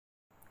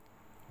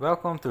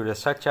Welcome to the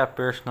Satya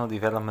Personal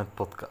Development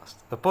Podcast,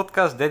 a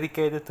podcast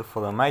dedicated to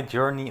follow my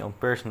journey on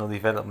personal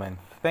development.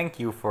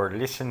 Thank you for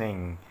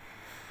listening.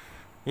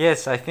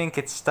 Yes, I think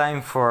it's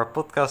time for a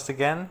podcast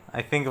again.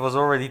 I think it was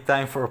already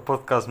time for a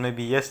podcast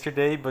maybe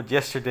yesterday, but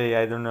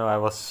yesterday, I don't know, I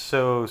was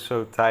so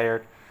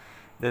tired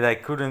that I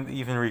couldn't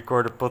even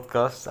record a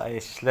podcast. I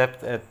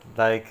slept at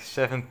like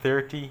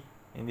 7:30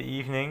 in the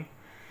evening.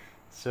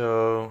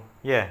 So,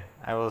 yeah,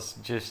 I was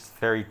just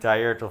very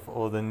tired of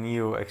all the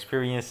new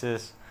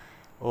experiences,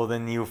 all the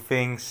new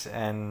things,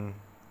 and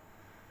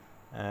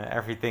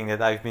everything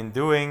that I've been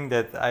doing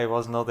that I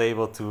was not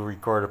able to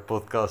record a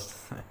podcast.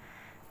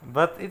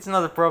 But it's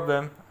not a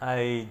problem.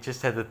 I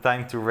just had the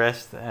time to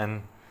rest,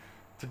 and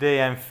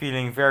today I'm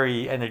feeling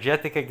very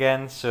energetic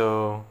again.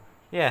 So,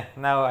 yeah,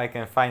 now I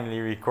can finally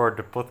record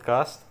the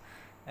podcast.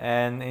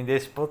 And in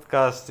this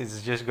podcast,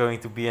 it's just going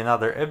to be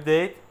another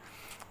update.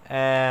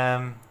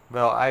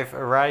 I've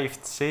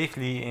arrived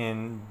safely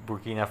in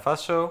Burkina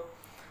Faso,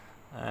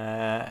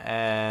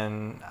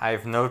 and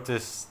I've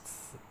noticed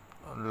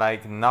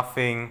like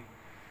nothing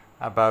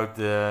about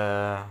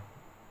the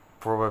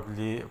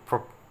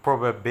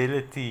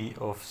probability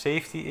of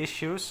safety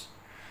issues.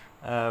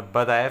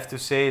 But I have to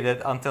say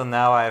that until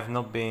now I have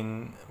not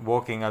been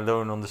walking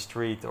alone on the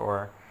street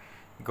or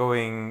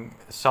going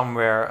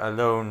somewhere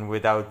alone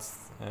without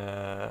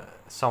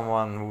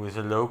someone who is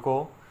a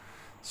local.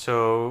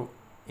 So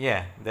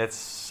yeah, that's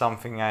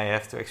something I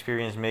have to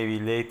experience maybe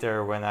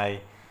later when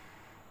I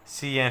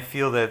see and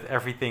feel that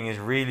everything is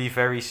really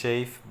very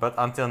safe. But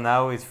until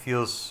now, it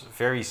feels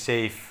very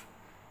safe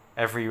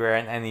everywhere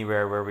and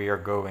anywhere where we are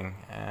going.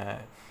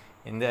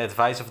 In the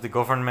advice of the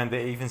government,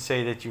 they even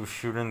say that you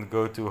shouldn't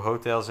go to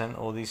hotels and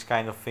all these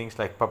kind of things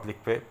like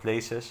public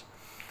places.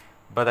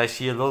 But I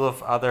see a lot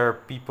of other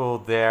people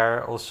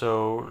there,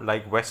 also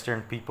like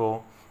Western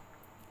people,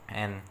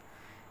 and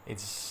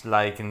it's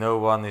like no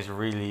one is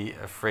really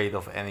afraid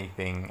of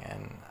anything.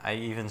 And I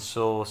even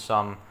saw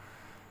some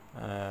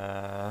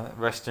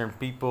Western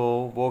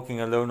people walking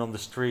alone on the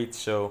street,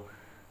 so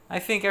I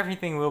think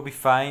everything will be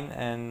fine.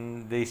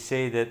 And they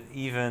say that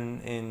even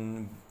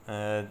in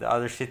the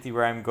other city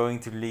where I'm going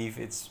to leave,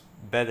 it's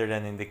better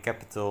than in the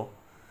capital,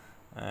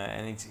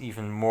 and it's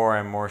even more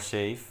and more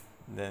safe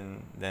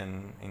than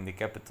in the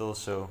capital.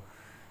 So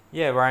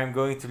yeah, where I'm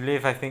going to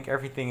live, I think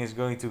everything is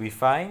going to be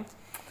fine.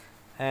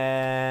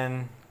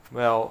 And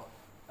well,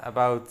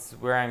 about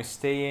where I'm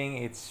staying,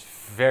 it's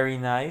very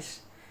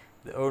nice.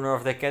 The owner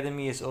of the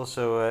academy is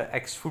also an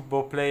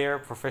ex-football player,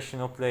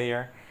 professional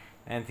player,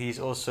 and he's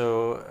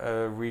also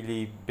a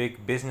really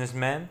big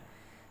businessman.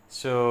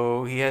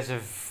 So he has a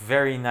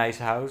very nice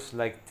house,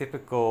 like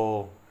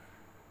typical,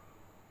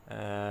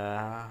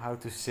 how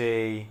to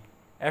say,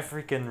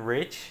 African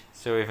rich.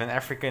 So if an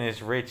African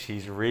is rich,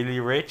 he's really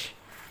rich.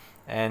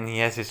 And he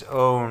has his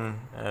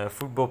own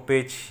football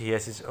pitch, he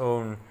has his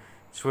own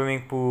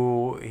swimming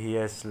pool, he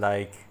has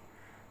like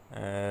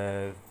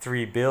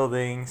 3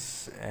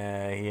 buildings,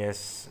 he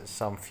has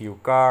some few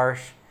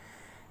cars.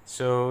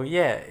 So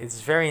yeah,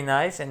 it's very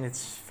nice, and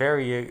it's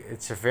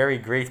a very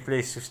great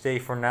place to stay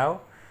for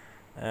now.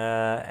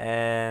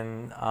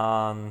 And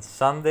on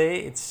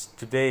Sunday,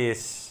 today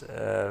is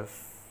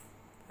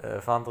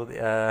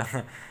vendredi.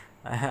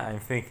 I'm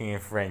thinking in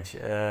French.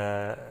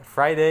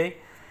 Friday.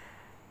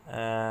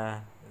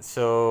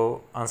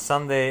 So on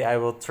Sunday I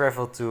will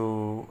travel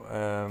to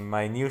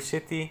my new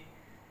city,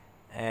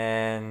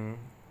 and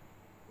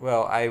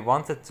well, I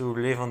wanted to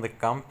live on the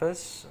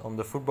campus, on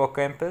the football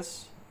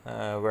campus,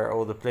 where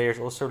all the players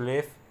also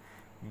live,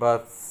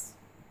 but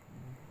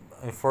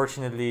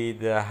unfortunately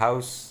the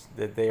house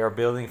that they are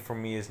building for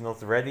me is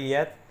not ready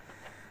yet.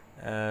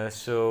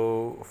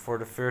 So for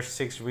the first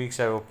 6 weeks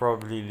I will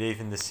probably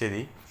live in the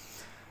city,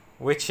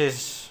 which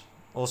is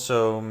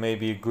also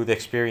maybe a good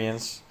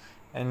experience,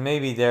 and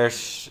maybe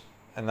there's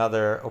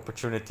another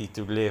opportunity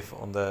to live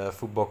on the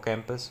football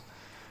campus.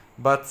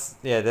 But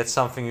yeah, that's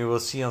something you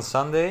will see on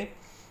Sunday.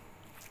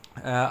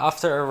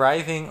 After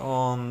arriving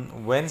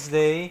on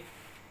Wednesday,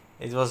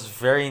 it was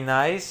very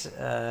nice.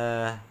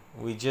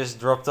 We just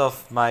dropped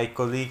off my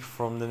colleague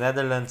from the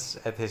Netherlands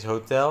at his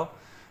hotel,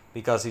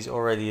 because he's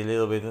already a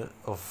little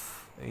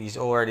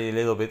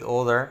bit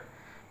older.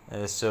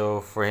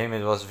 So for him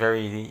it was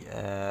very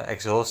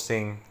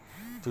exhausting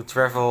to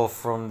travel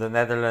from the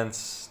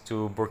Netherlands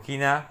to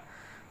Burkina.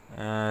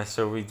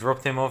 So we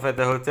dropped him off at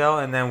the hotel,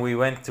 and then we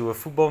went to a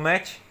football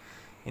match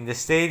in the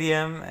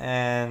stadium,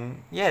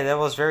 and yeah, that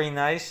was very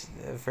nice,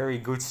 a very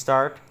good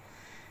start.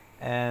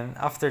 And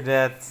after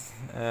that,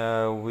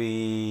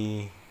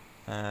 we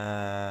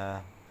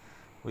got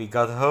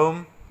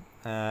home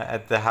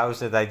at the house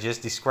that I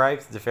just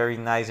described, the very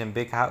nice and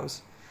big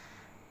house.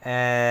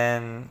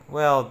 And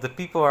well, the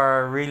people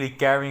are really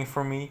caring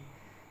for me,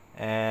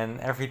 and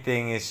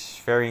everything is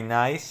very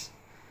nice.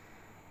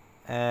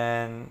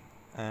 And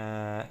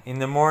in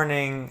the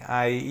morning,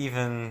 I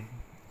even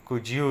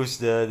could use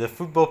the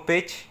football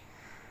pitch,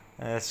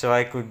 so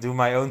I could do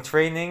my own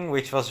training,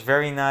 which was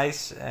very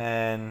nice.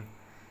 And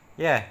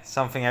yeah,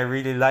 something I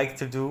really like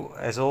to do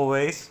as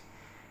always.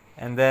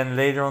 And then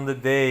later on the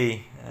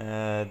day,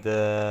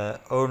 the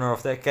owner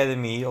of the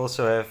academy he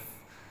also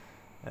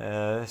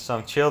have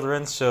some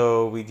children,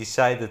 so we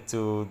decided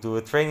to do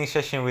a training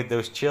session with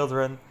those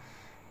children,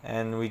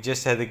 and we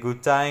just had a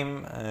good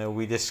time.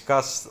 We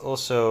discussed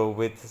also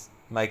with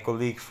my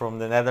colleague from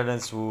the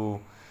Netherlands who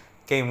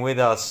came with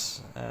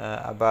us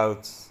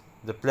about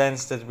the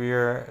plans that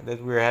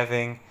we're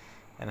having,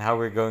 and how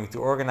we're going to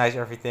organize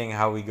everything,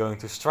 how we're going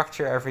to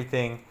structure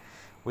everything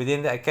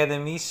within the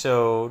academy.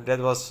 So that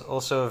was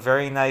also a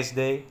very nice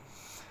day.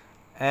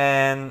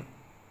 And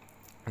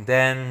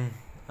then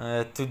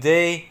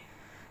today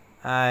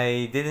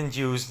I didn't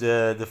use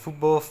the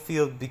football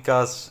field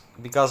because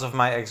of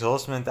my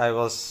exhaustion.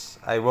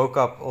 I woke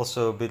up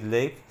also a bit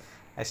late.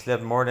 I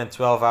slept more than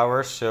 12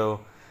 hours,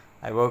 so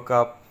I woke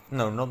up,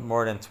 no, not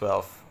more than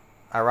 12,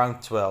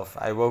 around 12.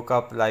 I woke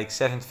up like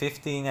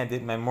 7:15. I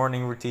did my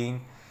morning routine,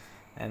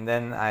 and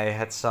then I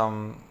had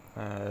some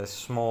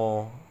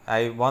small.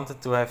 I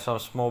wanted to have some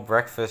small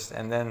breakfast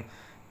and then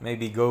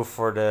maybe go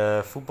for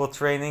the football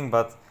training,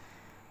 but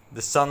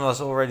the sun was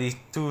already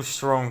too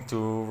strong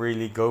to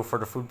really go for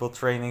the football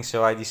training,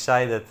 so I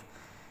decided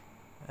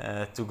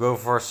to go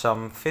for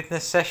some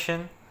fitness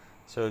session.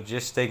 So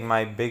just take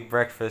my big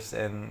breakfast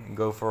and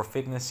go for a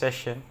fitness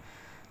session,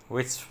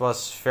 which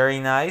was very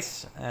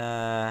nice.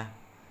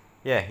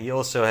 Yeah, he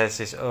also has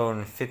his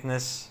own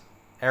fitness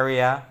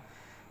area.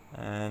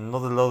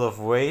 Not a lot of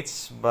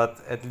weights, but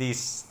at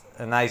least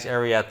a nice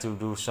area to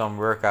do some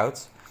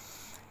workouts,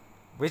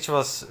 which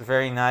was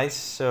very nice.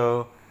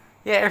 So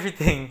yeah,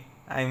 everything.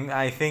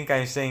 I think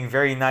I'm saying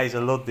very nice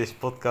a lot this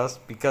podcast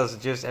because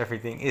just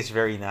everything is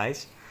very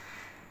nice.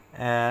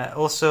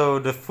 Also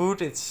the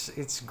food,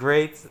 it's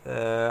great.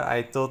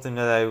 I told him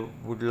that I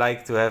would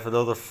like to have a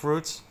lot of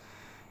fruits,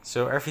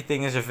 so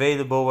everything is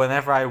available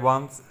whenever I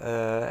want.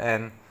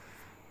 And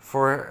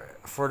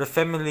for the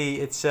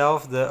family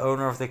itself, the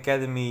owner of the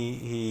academy,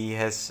 he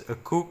has a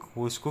cook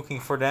who's cooking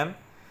for them.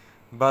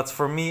 But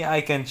for me,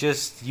 I can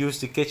just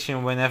use the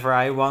kitchen whenever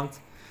I want,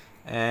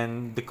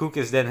 and the cook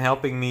is then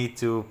helping me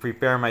to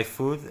prepare my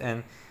food,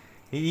 and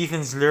he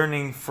even's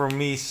learning from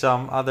me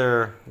some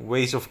other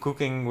ways of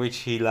cooking which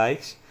he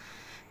likes.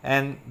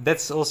 And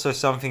that's also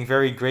something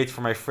very great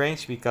for my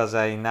French, because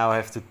I now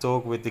have to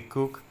talk with the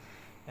cook,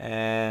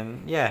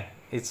 and yeah,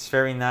 it's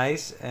very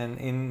nice. And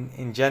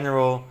in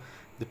general,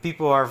 the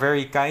people are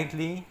very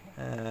kindly,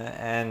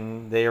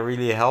 and they are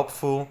really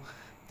helpful.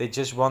 They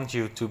just want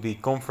you to be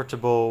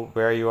comfortable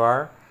where you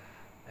are,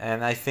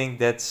 and I think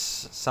that's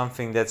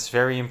something that's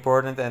very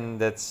important,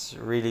 and that's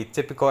really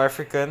typical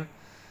African,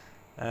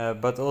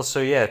 but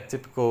also, yeah,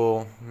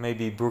 typical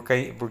maybe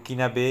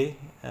Burkinabe,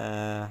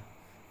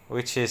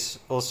 which is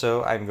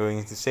also, I'm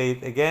going to say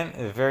it again,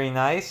 very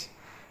nice.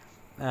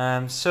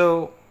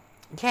 So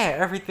yeah,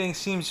 everything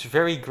seems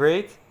very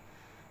great,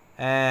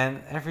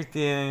 and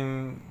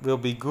everything will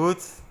be good.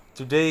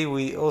 Today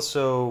we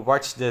also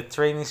watched the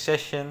training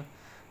session,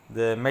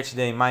 the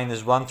matchday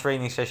 -1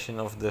 training session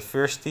of the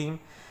first team,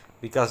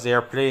 because they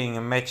are playing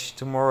a match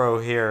tomorrow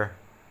here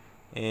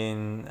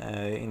in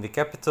the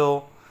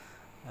capital,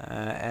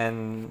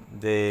 and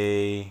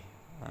they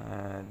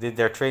did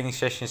their training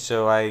session.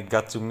 So I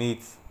got to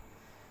meet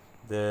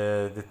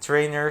the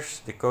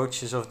trainers, the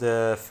coaches of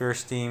the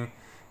first team,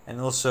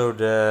 and also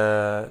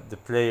the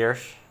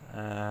players,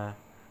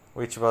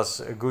 which was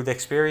a good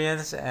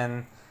experience,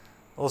 and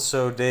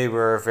also they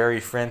were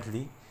very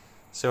friendly.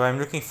 So I'm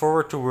looking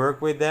forward to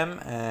work with them,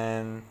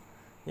 and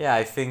yeah,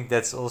 I think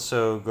that's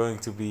also going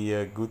to be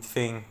a good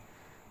thing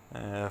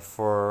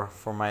for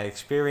my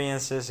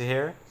experiences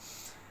here.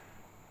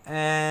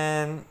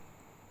 And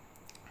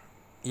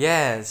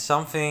yeah,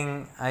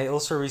 something I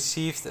also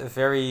received a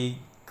very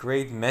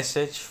great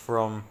message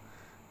from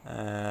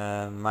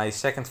my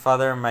second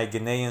father, my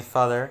Ghanaian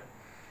father,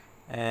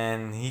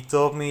 and he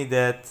told me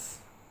that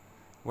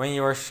when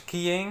you are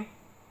skiing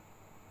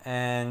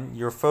and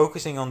you're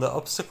focusing on the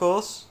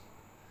obstacles,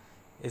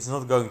 it's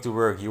not going to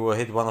work. You will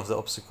hit one of the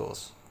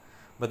obstacles.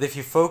 But if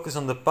you focus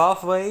on the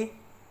pathway,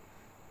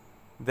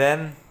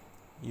 then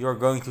you're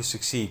going to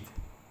succeed,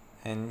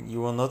 and you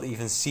will not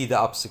even see the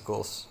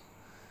obstacles.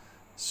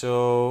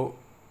 So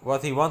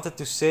what he wanted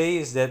to say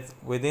is that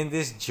within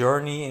this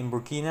journey in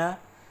Burkina,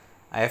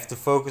 I have to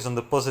focus on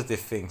the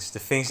positive things, the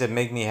things that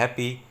make me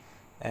happy,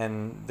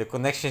 and the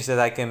connections that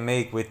I can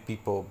make with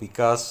people,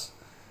 because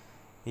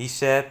he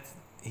said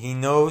he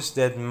knows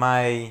that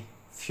my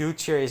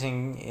future is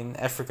in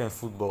African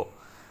football,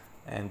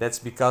 and that's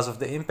because of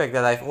the impact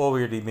that I've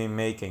already been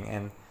making.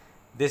 And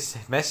this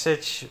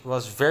message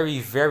was very,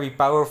 very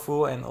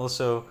powerful, and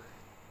also,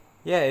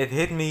 yeah, it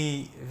hit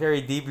me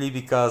very deeply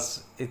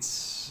because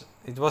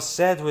it was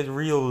said with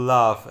real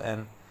love,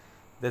 and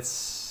that's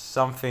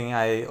something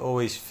I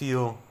always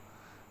feel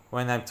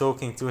when I'm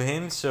talking to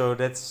him. So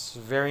that's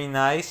very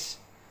nice.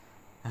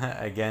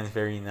 Again,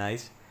 very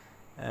nice.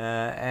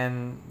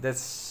 And that's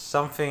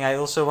something I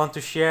also want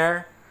to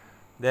share,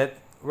 that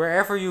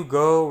wherever you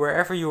go,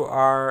 wherever you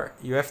are,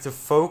 you have to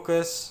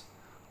focus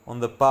on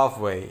the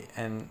pathway,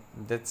 and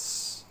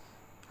that's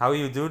how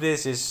you do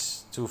this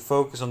is to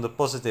focus on the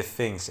positive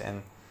things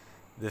and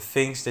the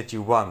things that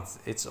you want.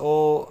 It's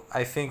all,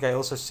 I think I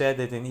also said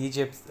it in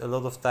Egypt a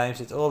lot of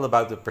times, it's all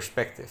about the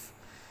perspective.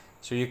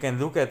 So you can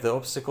look at the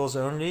obstacles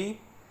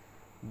only,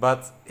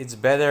 but it's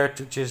better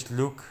to just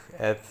look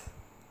at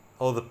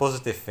all the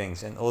positive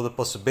things and all the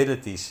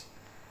possibilities.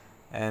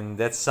 And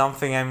that's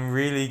something I'm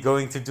really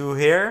going to do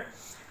here.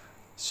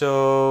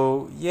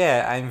 So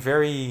yeah, I'm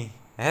very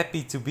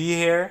happy to be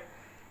here,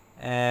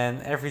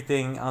 and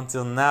everything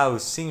until now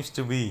seems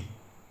to be,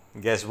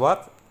 guess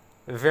what?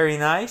 Very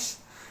nice.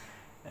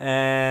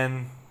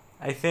 And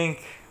I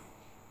think,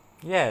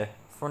 yeah,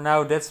 for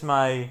now that's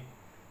my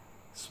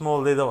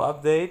small little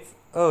update.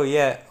 Oh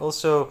yeah,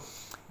 also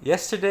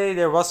yesterday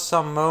there was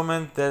some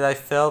moment that I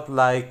felt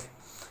like,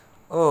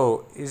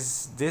 oh,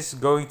 is this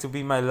going to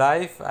be my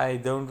life? I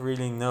don't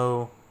really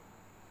know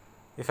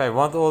if I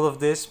want all of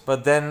this,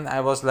 but then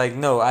I was like,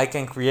 no, I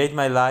can create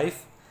my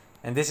life,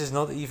 and this is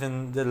not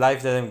even the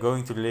life that I'm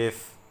going to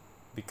live,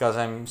 because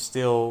I'm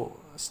still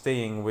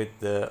staying with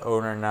the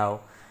owner now,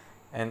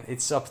 and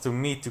it's up to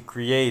me to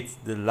create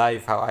the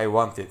life how I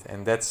want it,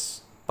 and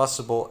that's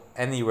possible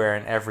anywhere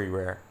and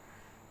everywhere,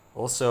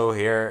 also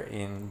here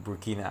in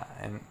Burkina.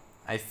 And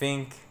I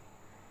think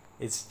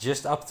it's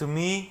just up to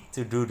me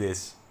to do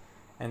this,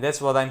 and that's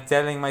what I'm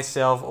telling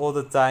myself all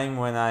the time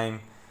when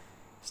I'm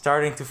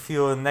starting to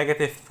feel a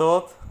negative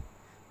thought.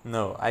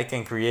 No, I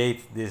can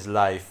create this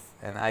life,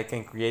 and I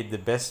can create the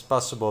best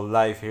possible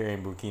life here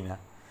in Burkina.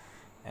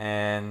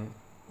 And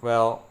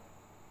well,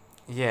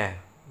 yeah,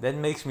 that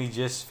makes me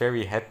just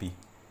very happy.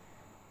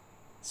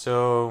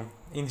 So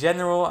in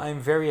general,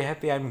 I'm very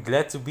happy. I'm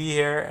glad to be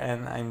here,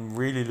 and I'm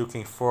really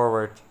looking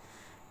forward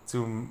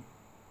to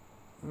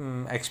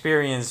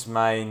experience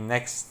my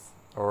next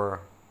or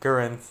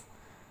current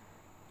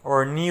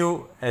or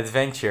new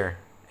adventure.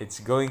 It's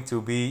going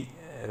to be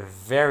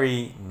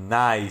very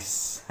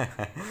nice.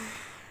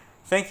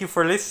 Thank you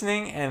for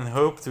listening, and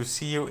hope to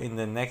see you in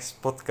the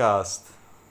next podcast.